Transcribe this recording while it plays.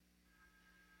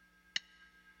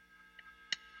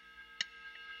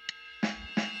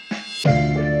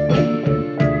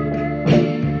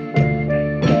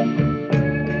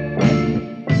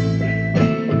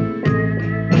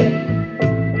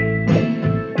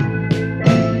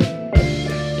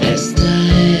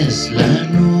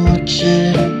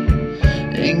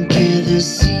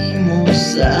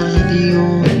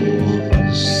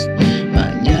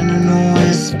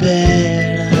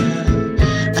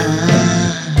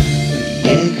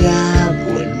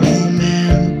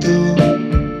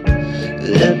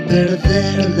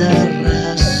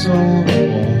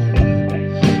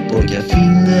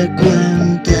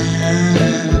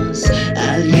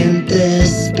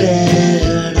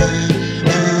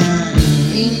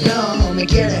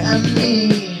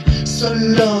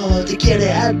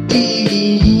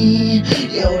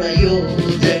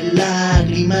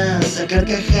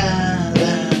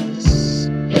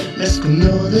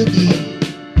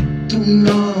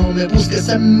me buscas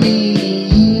a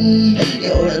mí, y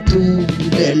ahora tú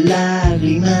de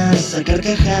lágrimas a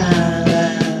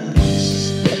carcajadas.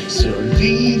 Se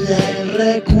olvida el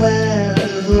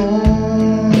recuerdo,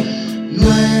 no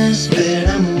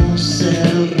esperamos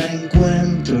el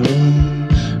reencuentro,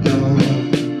 no.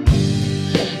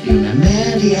 Y una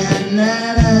media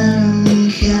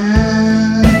naranja,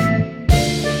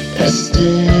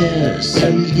 este es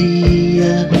el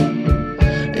día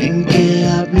en que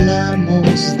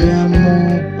hablamos de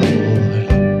amor.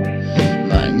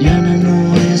 Mañana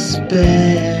no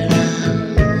espera.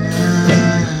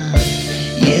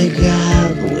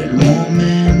 Llegado el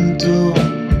momento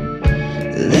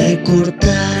de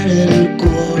cortar el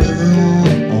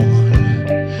cordón,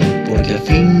 porque a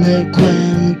fin de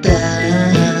cuentas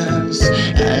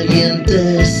alguien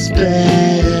te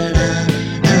espera.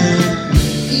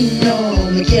 Y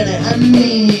no me quiere a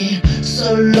mí,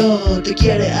 solo te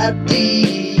quiere a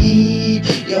ti.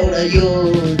 Y ahora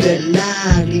yo de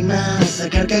lágrimas a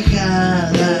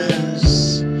carcajadas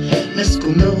me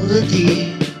escondo de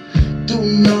ti. Tú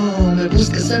no me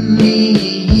buscas a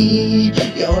mí,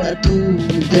 y ahora tú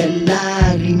de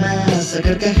lágrimas a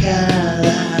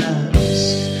carcajadas.